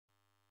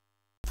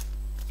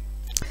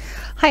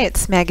Hi,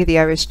 it's Maggie the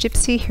Irish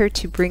Gypsy here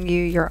to bring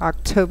you your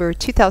October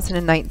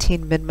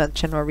 2019 mid-month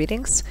general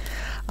readings.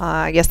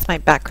 Yes, my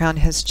background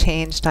has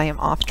changed. I am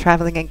off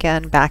traveling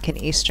again back in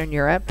Eastern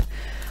Europe.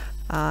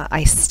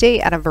 I stay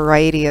at a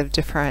variety of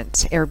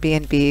different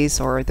Airbnbs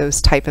or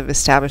those type of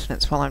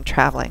establishments while I'm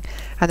traveling,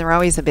 and they're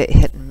always a bit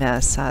hit and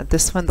miss.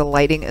 This one, the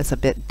lighting is a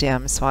bit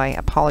dim, so I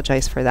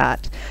apologize for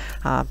that,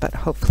 but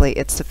hopefully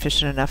it's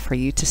sufficient enough for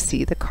you to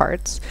see the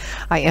cards.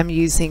 I am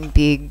using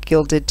the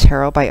Gilded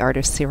Tarot by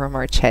artist Ciro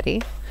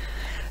Marchetti.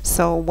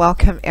 So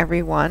welcome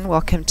everyone,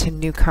 welcome to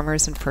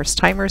newcomers and first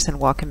timers, and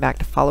welcome back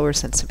to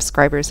followers and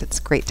subscribers. It's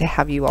great to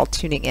have you all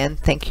tuning in.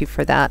 Thank you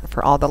for that,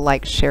 for all the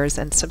likes, shares,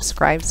 and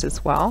subscribes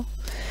as well.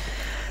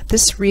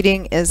 This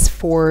reading is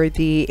for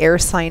the air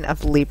sign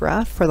of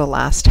Libra for the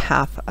last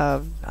half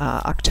of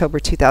October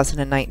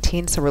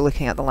 2019. So we're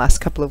looking at the last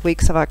couple of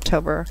weeks of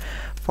October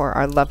for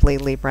our lovely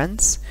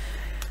Librans.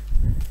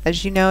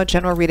 As you know,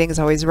 general readings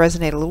always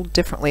resonate a little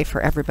differently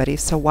for everybody,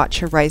 so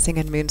watch your rising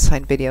and moon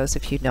sign videos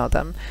if you know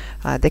them.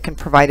 They can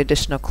provide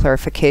additional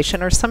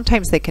clarification, or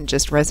sometimes they can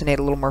just resonate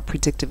a little more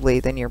predictably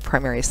than your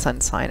primary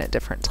sun sign at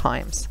different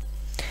times.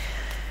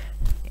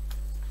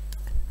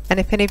 And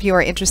if any of you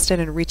are interested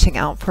in reaching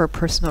out for a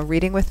personal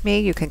reading with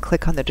me, you can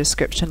click on the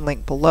description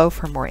link below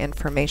for more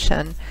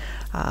information.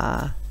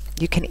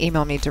 You can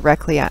email me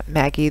directly at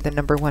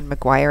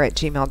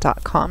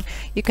maggie1mcguire@gmail.com.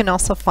 You can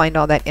also find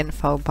all that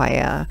info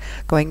by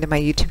going to my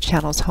YouTube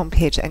channel's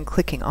homepage and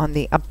clicking on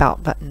the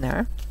About button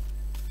there.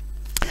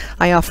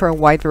 I offer a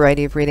wide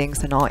variety of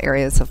readings in all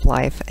areas of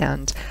life,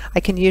 and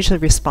I can usually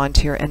respond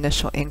to your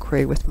initial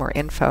inquiry with more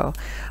info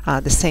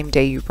the same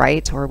day you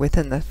write or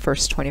within the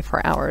first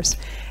 24 hours.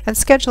 And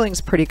scheduling is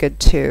pretty good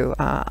too.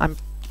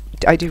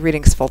 I do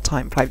readings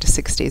full-time, 5 to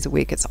 6 days a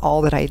week. It's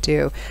all that I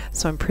do,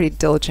 so I'm pretty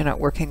diligent at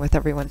working with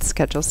everyone's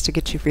schedules to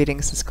get you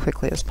readings as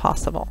quickly as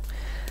possible.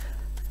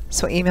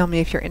 So email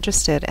me if you're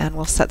interested and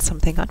we'll set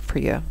something up for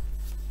you.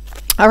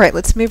 All right,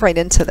 let's move right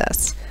into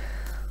this.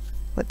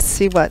 Let's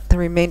see what the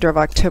remainder of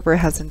October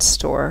has in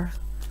store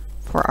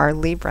for our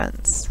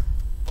Librans.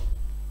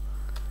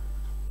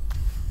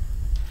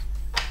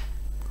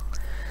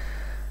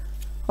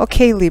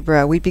 Okay,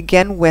 Libra, we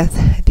begin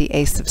with the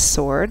Ace of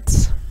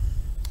Swords,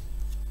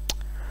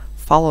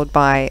 followed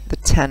by the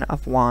Ten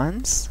of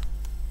Wands.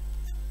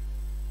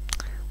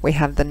 We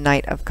have the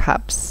Knight of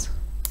Cups,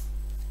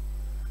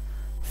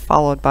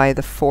 followed by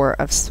the Four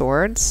of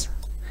Swords.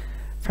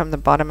 From the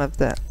bottom of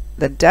the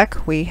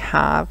deck, we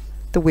have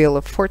the Wheel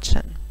of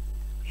Fortune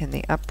in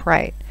the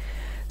upright.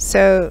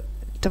 So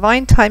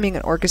divine timing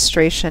and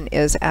orchestration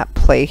is at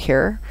play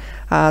here.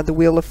 The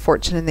Wheel of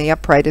Fortune in the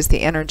upright is the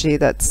energy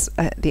that's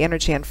the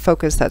energy and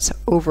focus that's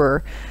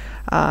over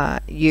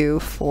you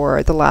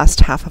for the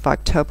last half of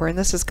October, and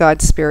this is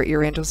God's Spirit,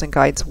 your angels and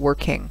guides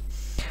working,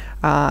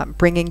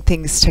 bringing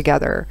things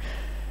together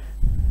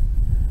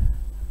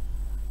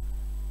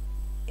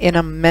in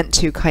a meant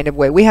to kind of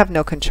way. We have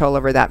no control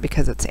over that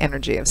because it's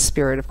energy of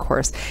spirit, of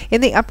course.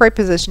 In the upright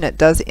position, it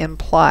does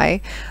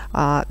imply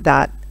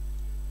that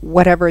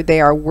whatever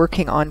they are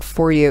working on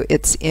for you,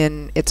 it's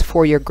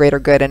for your greater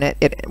good. And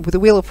with the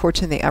Wheel of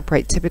Fortune, the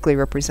upright typically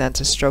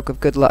represents a stroke of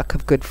good luck,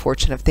 of good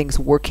fortune, of things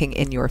working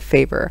in your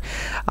favor.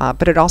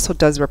 But it also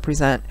does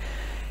represent,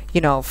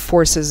 you know,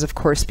 forces, of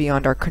course,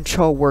 beyond our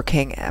control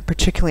working,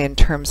 particularly in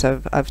terms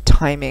of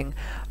timing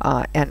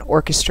and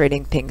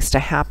orchestrating things to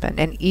happen.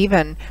 And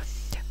even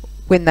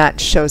when that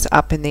shows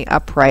up in the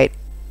upright,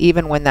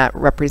 even when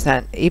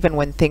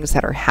things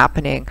that are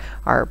happening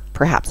are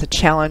perhaps a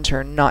challenge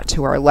or not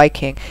to our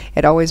liking,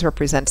 it always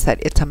represents that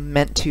it's a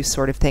meant to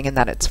sort of thing, and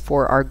that it's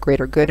for our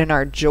greater good and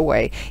our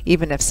joy,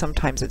 even if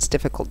sometimes it's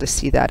difficult to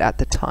see that at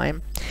the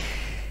time.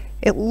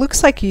 It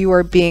looks like you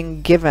are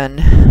being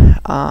given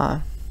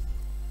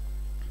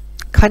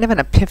kind of an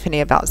epiphany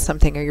about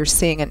something, or you're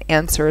seeing an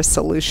answer, a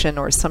solution,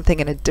 or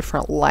something in a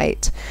different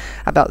light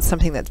about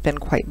something that's been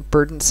quite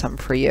burdensome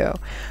for you.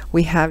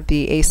 We have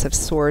the Ace of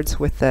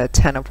Swords with the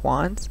Ten of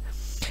Wands.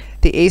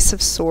 The Ace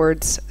of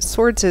Swords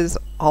is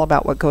all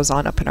about what goes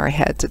on up in our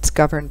heads. It's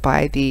governed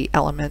by the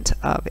element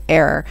of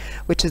air,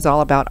 which is all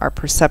about our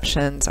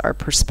perceptions, our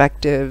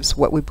perspectives,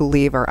 what we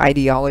believe, our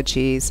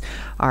ideologies,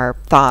 our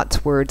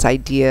thoughts, words,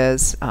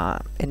 ideas,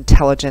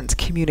 intelligence,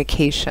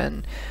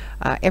 communication.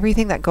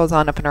 Everything that goes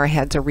on up in our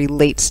heads or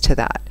relates to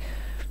that.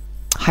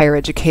 Higher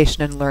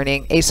education and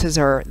learning. Aces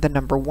are the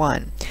number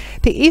one.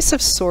 The Ace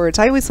of Swords,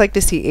 I always like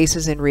to see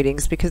aces in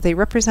readings because they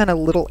represent a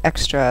little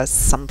extra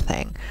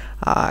something,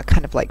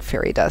 kind of like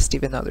fairy dust,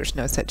 even though there's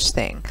no such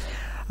thing.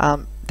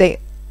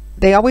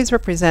 They always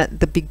represent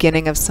the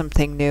beginning of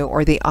something new,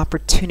 or the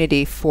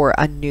opportunity for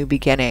a new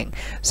beginning.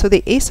 So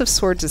the Ace of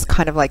Swords is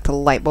kind of like the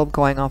light bulb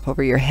going off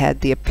over your head,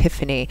 the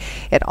epiphany.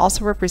 It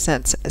also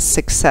represents a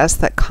success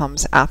that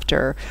comes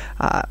after,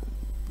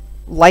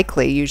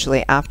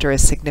 usually after a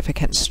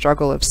significant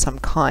struggle of some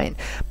kind,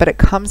 but it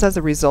comes as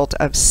a result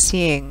of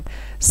seeing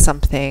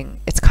something.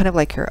 It's kind of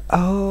like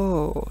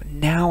oh,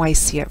 now I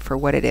see it for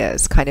what it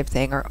is kind of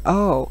thing, or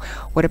oh,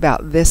 what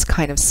about this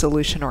kind of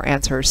solution or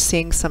answer, or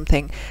seeing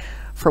something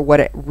for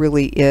what it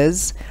really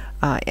is,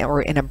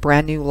 or in a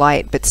brand new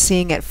light, but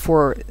seeing it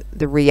for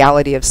the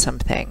reality of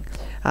something.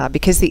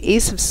 Because the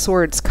Ace of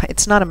Swords,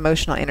 it's not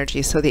emotional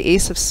energy, so the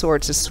Ace of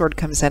Swords, the sword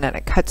comes in and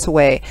it cuts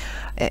away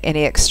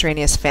any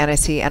extraneous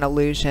fantasy and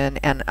illusion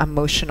and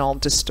emotional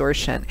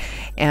distortion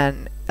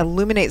and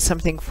illuminates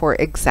something for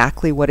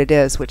exactly what it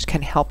is, which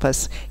can help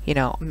us, you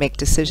know, make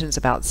decisions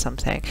about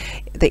something.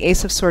 The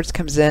Ace of Swords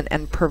comes in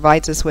and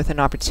provides us with an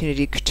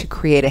opportunity to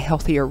create a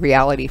healthier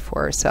reality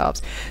for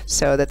ourselves.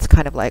 So that's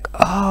kind of like,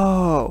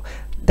 oh,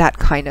 that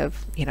kind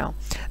of, you know,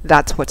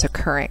 that's what's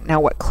occurring.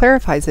 Now what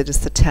clarifies it is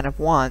the Ten of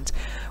Wands,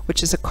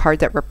 which is a card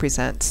that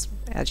represents,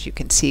 as you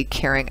can see,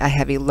 carrying a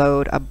heavy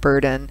load, a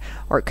burden,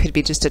 or it could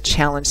be just a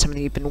challenge,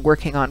 something you've been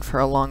working on for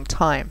a long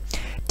time.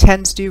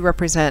 Tens do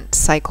represent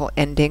cycle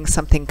ending,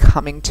 something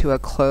coming to a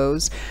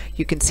close.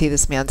 You can see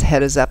this man's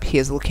head is up. He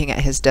is looking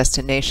at his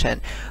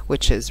destination,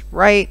 which is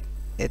right.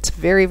 It's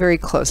very, very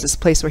close. This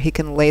place where he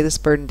can lay this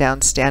burden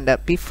down, stand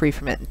up, be free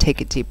from it, and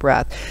take a deep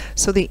breath.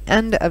 So the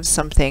end of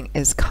something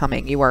is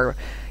coming.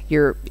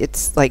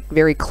 It's like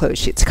very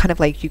close. It's kind of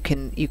like you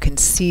can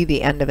see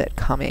the end of it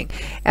coming.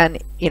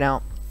 And you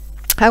know,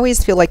 I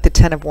always feel like the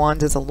Ten of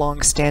Wands is a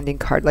long-standing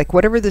card, like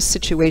whatever the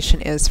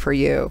situation is for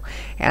you,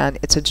 and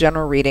it's a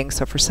general reading.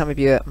 So for some of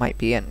you it might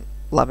be in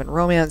love and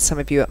romance, some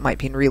of you it might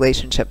be in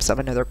relationships of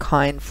another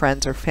kind,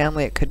 friends or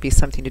family. It could be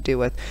something to do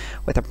with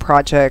a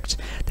project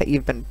that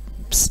you've been,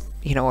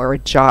 you know, or a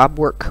job,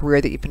 work, career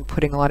that you've been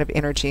putting a lot of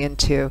energy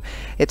into.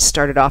 It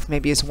started off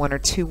maybe as 1 or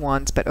 2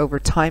 wands, but over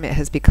time it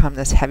has become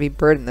this heavy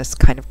burden, this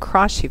kind of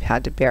cross you've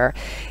had to bear.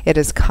 It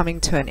is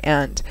coming to an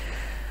end.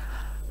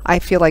 I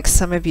feel like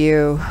some of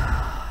you,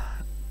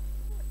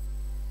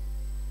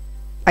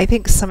 I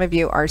think some of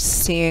you are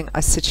seeing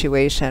a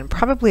situation,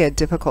 probably a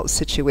difficult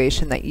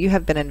situation that you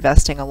have been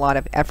investing a lot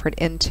of effort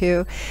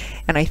into,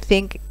 and I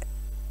think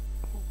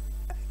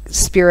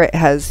Spirit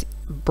has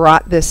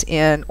brought this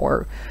in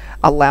or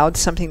allowed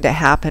something to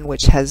happen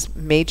which has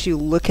made you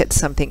look at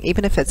something,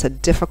 even if it's a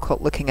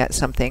difficult looking at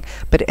something,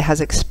 but it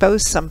has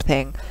exposed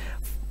something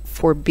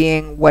for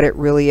being what it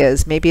really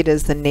is. Maybe it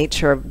is the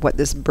nature of what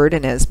this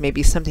burden is,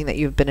 maybe something that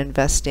you've been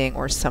investing,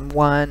 or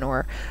someone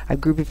or a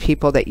group of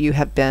people that you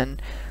have been,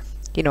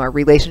 you know, a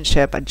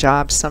relationship, a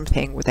job,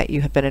 something that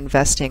you have been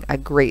investing a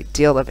great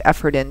deal of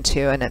effort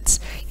into, and it's,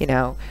 you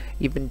know,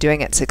 you've been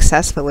doing it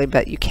successfully,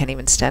 but you can't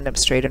even stand up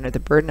straight under the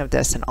burden of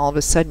this, and all of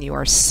a sudden you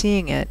are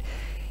seeing it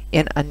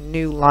in a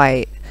new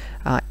light,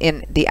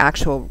 in the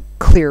actual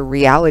clear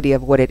reality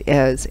of what it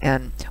is,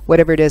 and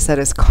whatever it is that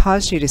has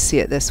caused you to see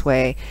it this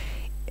way,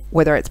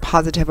 whether it's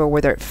positive or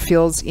whether it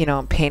feels, you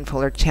know, painful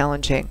or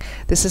challenging,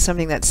 this is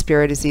something that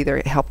Spirit has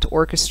either helped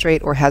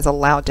orchestrate or has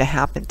allowed to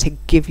happen to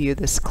give you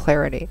this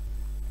clarity.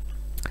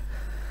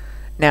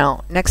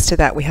 Now, next to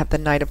that we have the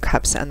Knight of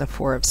Cups and the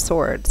Four of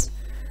Swords.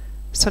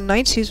 So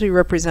knights usually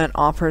represent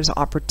offers,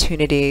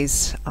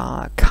 opportunities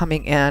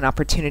coming in,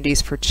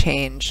 opportunities for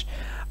change,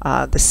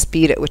 the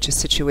speed at which a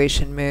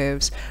situation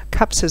moves.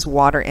 Cups is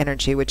water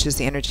energy, which is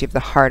the energy of the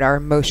heart, our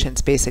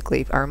emotions,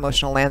 basically, our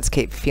emotional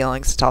landscape,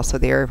 feelings. It's also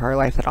the area of our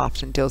life that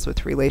often deals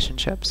with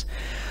relationships.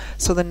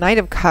 So the Knight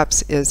of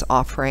Cups is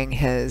offering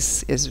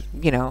is,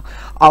 you know,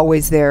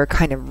 always there,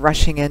 kind of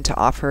rushing in to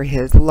offer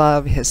his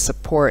love, his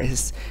support,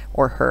 his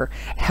or her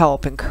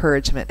help,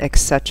 encouragement,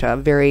 etc.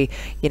 Very,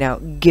 you know,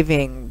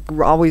 giving,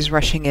 always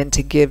rushing in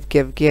to give,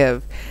 give,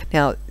 give.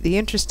 Now, the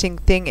interesting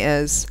thing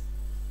is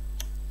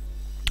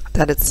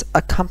that it's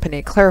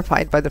accompanied,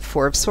 clarified by the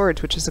Four of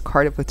Swords, which is a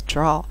card of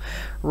withdrawal,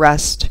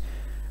 rest,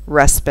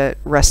 respite,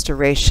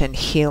 restoration,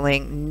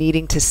 healing,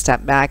 needing to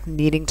step back,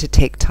 needing to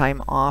take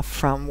time off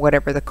from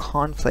whatever the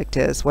conflict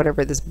is,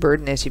 whatever this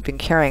burden is you've been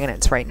carrying, and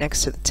it's right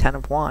next to the Ten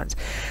of Wands.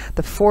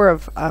 The Four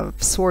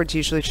of Swords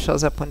usually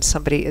shows up when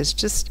somebody is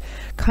just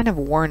kind of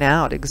worn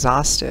out,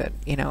 exhausted,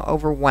 you know,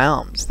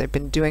 overwhelmed. They've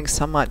been doing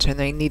so much and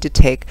they need to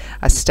take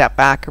a step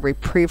back, a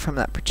reprieve from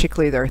that,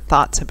 particularly their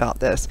thoughts about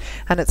this.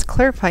 And it's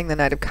clarifying the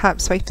Knight of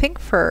Cups. So I think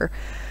for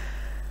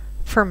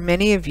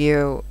many of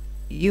you,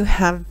 you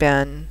have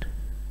been,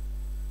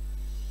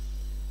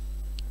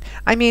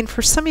 I mean,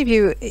 for some of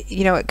you,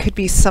 you know, it could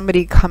be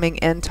somebody coming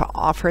in to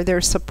offer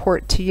their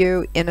support to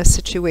you in a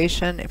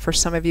situation. For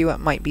some of you, it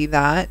might be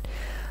that.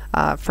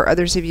 For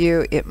others of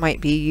you, it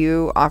might be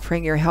you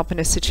offering your help in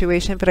a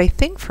situation. But I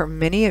think for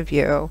many of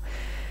you,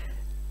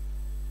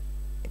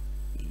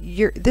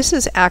 this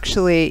is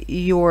actually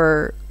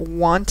your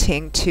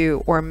wanting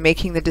to, or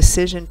making the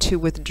decision to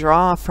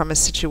withdraw from a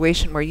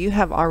situation where you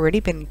have already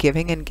been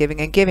giving and giving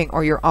and giving,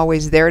 or you're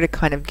always there to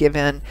kind of give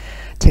in,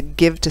 to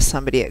give to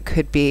somebody. It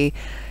could be,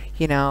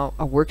 you know,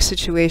 a work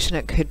situation,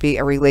 it could be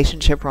a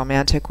relationship,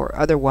 romantic or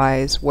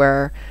otherwise,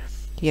 where,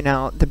 you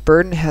know, the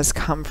burden has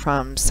come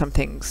from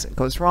something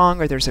goes wrong,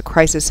 or there's a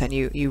crisis and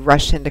you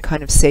rush in to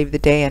kind of save the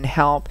day and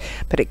help,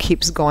 but it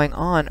keeps going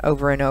on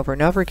over and over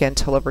and over again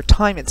until over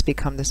time it's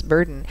become this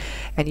burden,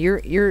 and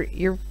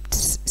you're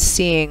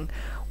seeing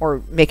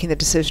or making the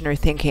decision or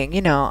thinking,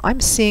 you know,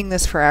 I'm seeing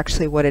this for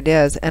actually what it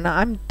is, and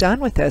I'm done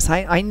with this.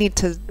 I need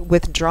to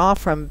withdraw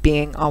from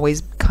being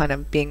always kind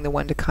of being the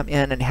one to come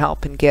in and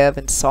help and give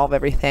and solve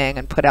everything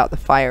and put out the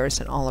fires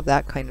and all of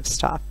that kind of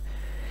stuff.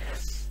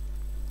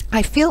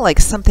 I feel like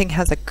something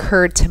has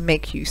occurred to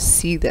make you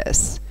see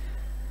this.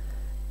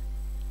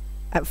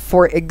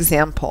 For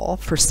example,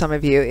 for some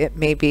of you, it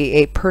may be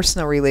a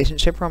personal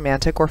relationship,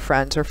 romantic or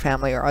friends or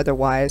family or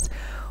otherwise,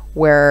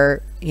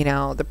 where, you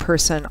know, the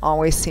person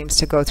always seems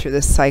to go through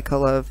this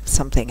cycle of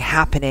something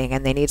happening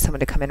and they need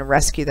someone to come in and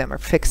rescue them or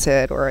fix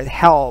it or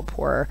help,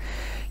 or,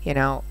 you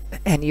know,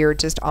 and you're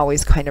just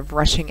always kind of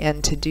rushing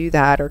in to do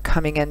that or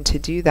coming in to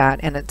do that.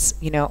 And it's,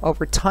 you know,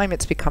 over time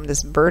it's become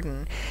this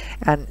burden,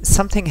 and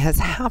something has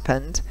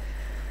happened.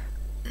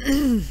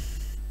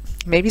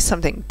 Maybe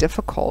something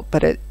difficult,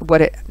 but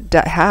what it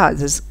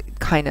has is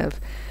kind of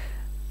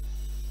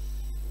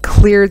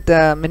cleared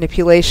the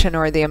manipulation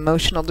or the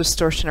emotional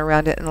distortion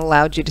around it and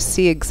allowed you to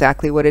see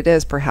exactly what it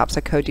is, perhaps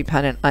a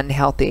codependent,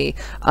 unhealthy,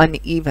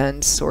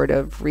 uneven sort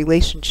of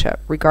relationship,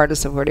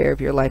 regardless of what area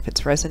of your life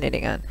it's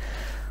resonating in.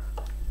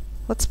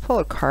 Let's pull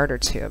a card or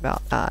two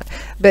about that.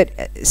 But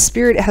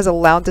Spirit has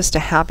allowed this to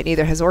happen,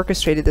 either has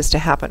orchestrated this to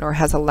happen or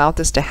has allowed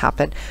this to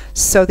happen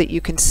so that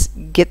you can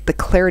get the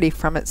clarity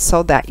from it,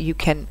 so that you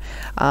can,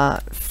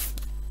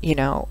 you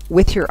know,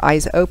 with your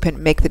eyes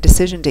open, make the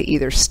decision to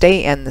either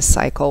stay in the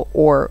cycle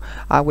or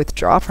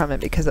withdraw from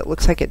it, because it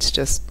looks like it's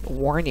just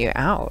worn you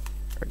out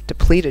or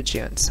depleted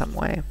you in some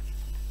way.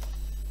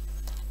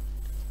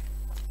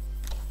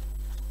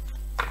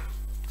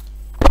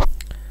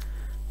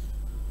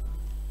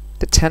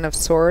 The Ten of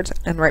Swords,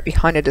 and right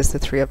behind it is the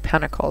Three of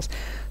Pentacles.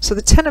 So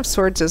the Ten of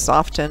Swords is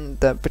often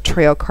the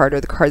betrayal card,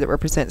 or the card that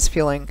represents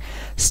feeling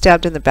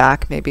stabbed in the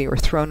back, maybe, or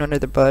thrown under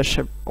the bush,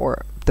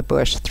 or the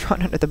bush,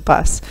 thrown under the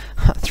bus,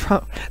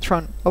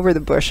 thrown over the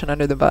bush and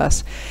under the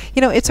bus.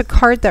 You know, it's a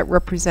card that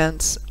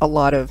represents a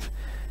lot of,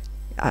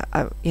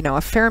 you know,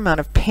 a fair amount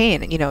of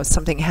pain, you know,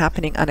 something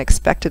happening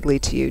unexpectedly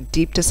to you,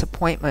 deep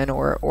disappointment,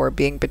 or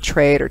being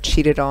betrayed or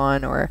cheated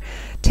on or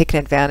taken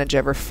advantage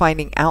of, or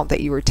finding out that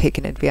you were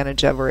taken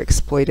advantage of or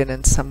exploited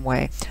in some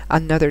way.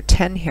 Another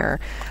 10 here.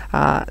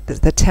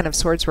 The Ten of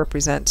Swords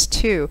represents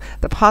too.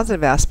 The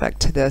positive aspect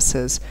to this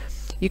is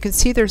you can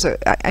see there's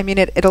I mean,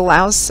 it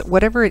allows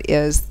whatever it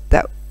is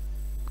that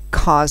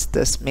caused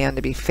this man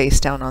to be face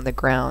down on the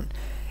ground,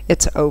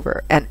 it's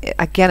over. And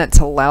again, it's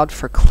allowed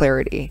for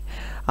clarity.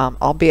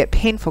 Albeit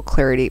painful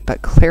clarity,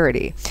 but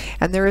clarity.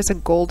 And there is a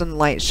golden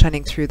light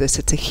shining through this.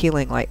 It's a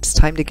healing light. It's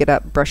time to get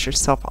up, brush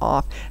yourself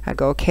off, and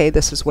go, okay,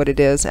 this is what it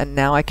is, and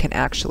now I can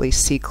actually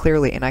see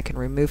clearly, and I can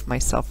remove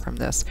myself from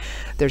this.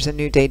 There's a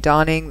new day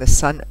dawning. The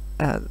sun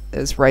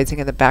is rising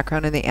in the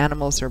background, and the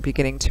animals are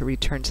beginning to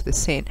return to the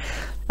scene.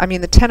 I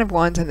mean, the Ten of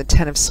Wands and the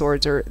Ten of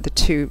Swords are the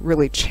two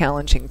really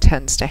challenging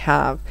tens to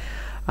have,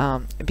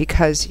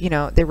 because, you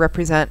know, they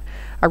represent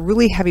a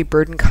really heavy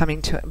burden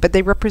coming to it, but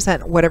they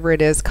represent whatever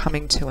it is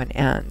coming to an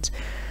end.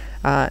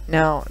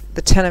 Now,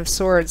 the Ten of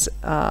Swords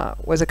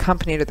was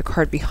accompanied, or the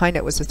card behind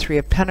it was the Three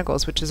of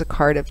Pentacles, which is a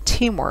card of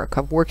teamwork,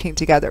 of working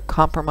together,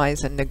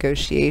 compromise and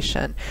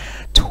negotiation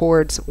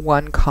towards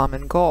one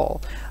common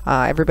goal.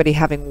 Everybody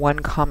having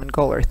one common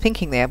goal, or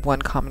thinking they have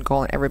one common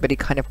goal, and everybody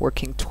kind of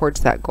working towards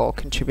that goal,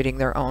 contributing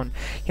their own,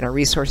 you know,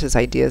 resources,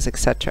 ideas,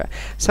 etc.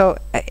 So,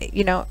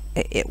 you know,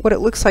 what it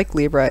looks like,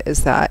 Libra,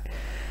 is that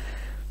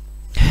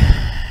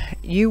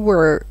you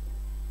were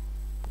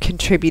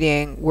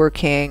contributing,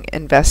 working,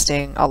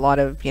 investing a lot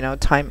of, you know,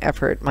 time,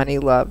 effort, money,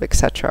 love,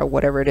 etc.,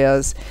 whatever it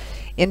is,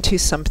 into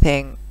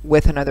something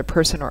with another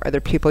person or other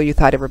people. You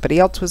thought everybody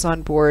else was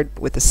on board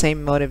with the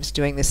same motives,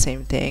 doing the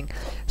same thing.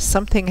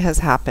 Something has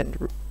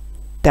happened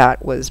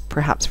that was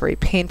perhaps very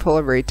painful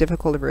or very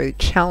difficult or very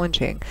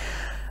challenging.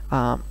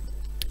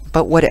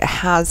 But what it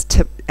has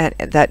to, and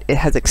that it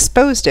has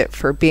exposed it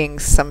for being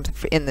some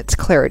in its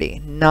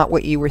clarity, not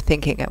what you were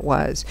thinking it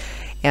was.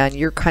 And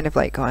you're kind of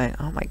like going,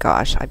 oh my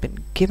gosh, I've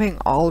been giving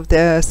all of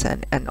this,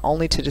 and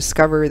only to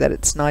discover that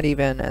it's not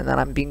even, and that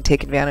I'm being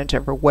taken advantage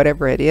of, or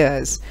whatever it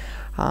is.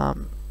 But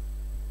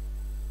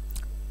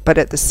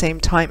at the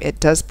same time, it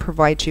does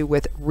provide you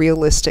with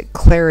realistic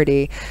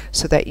clarity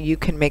so that you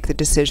can make the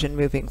decision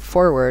moving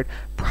forward,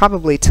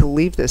 probably to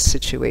leave this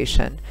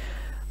situation.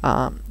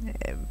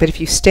 But if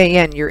you stay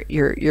in, you're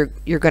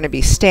going to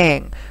be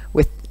staying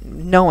with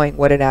knowing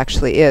what it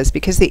actually is,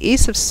 because the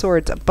Ace of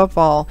Swords, above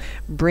all,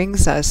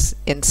 brings us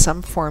in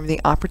some form the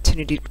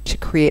opportunity to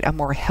create a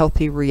more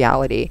healthy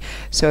reality.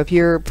 So if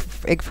you're,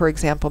 for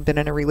example, been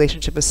in a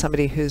relationship with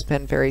somebody who's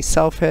been very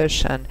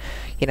selfish and,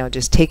 you know,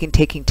 just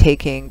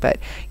taking, but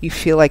you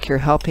feel like you're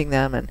helping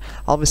them, and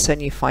all of a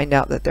sudden you find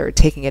out that they're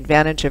taking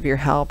advantage of your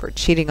help or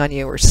cheating on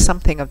you or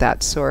something of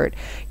that sort,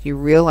 you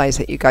realize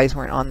that you guys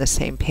weren't on the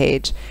same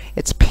page.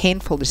 It's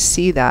painful to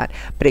see that,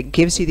 but it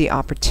gives you the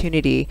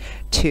opportunity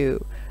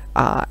to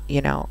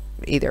you know,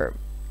 either,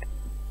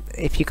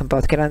 if you can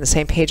both get on the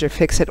same page, or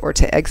fix it, or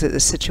to exit the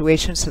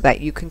situation so that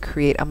you can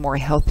create a more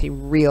healthy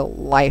real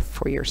life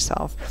for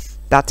yourself.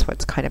 That's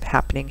what's kind of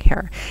happening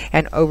here.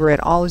 And over it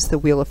all is the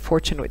Wheel of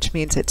Fortune, which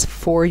means it's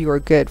for your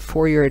good,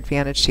 for your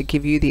advantage, to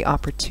give you the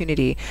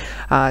opportunity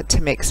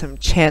to make some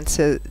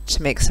changes,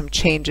 to make some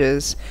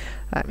changes,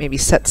 maybe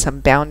set some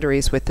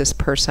boundaries with this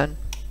person.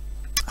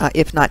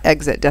 If not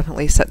exit,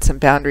 definitely set some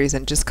boundaries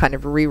and just kind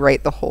of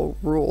rewrite the whole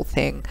rule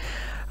thing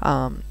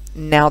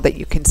now that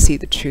you can see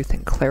the truth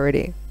and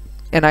clarity.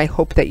 And I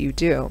hope that you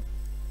do,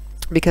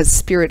 because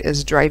Spirit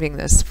is driving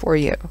this for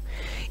you.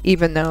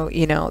 Even though,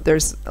 you know,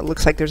 it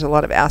looks like there's a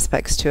lot of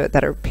aspects to it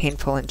that are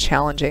painful and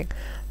challenging,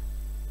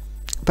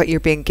 but you're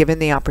being given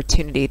the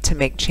opportunity to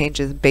make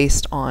changes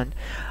based on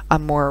a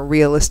more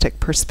realistic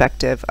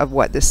perspective of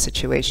what this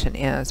situation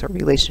is, or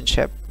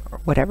relationship, or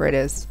whatever it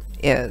is.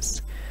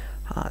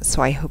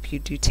 So I hope you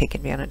do take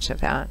advantage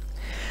of that.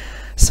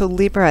 So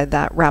Libra,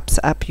 that wraps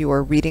up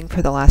your reading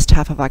for the last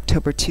half of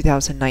October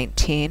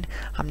 2019.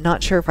 I'm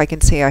not sure if I can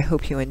say I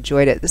hope you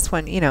enjoyed it. This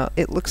one, you know,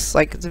 it looks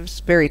like it's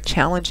very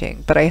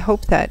challenging, but I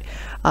hope that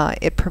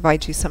it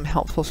provides you some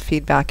helpful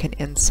feedback and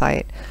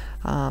insight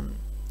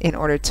in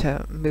order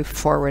to move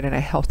forward in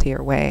a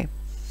healthier way.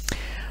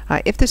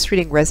 If this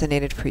reading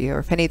resonated for you, or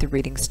if any of the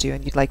readings do,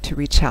 and you'd like to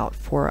reach out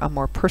for a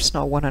more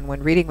personal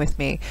one-on-one reading with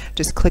me,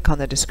 just click on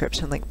the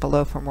description link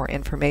below for more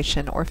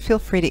information, or feel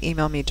free to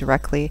email me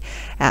directly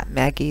at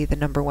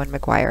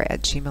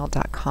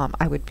Maggie1McGuire@gmail.com.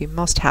 I would be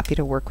most happy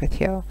to work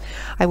with you.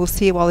 I will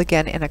see you all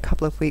again in a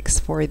couple of weeks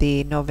for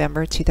the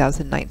November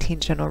 2019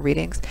 general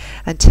readings.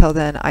 Until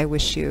then, I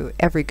wish you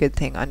every good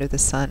thing under the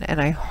sun,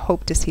 and I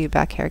hope to see you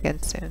back here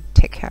again soon.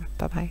 Take care.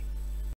 Bye-bye.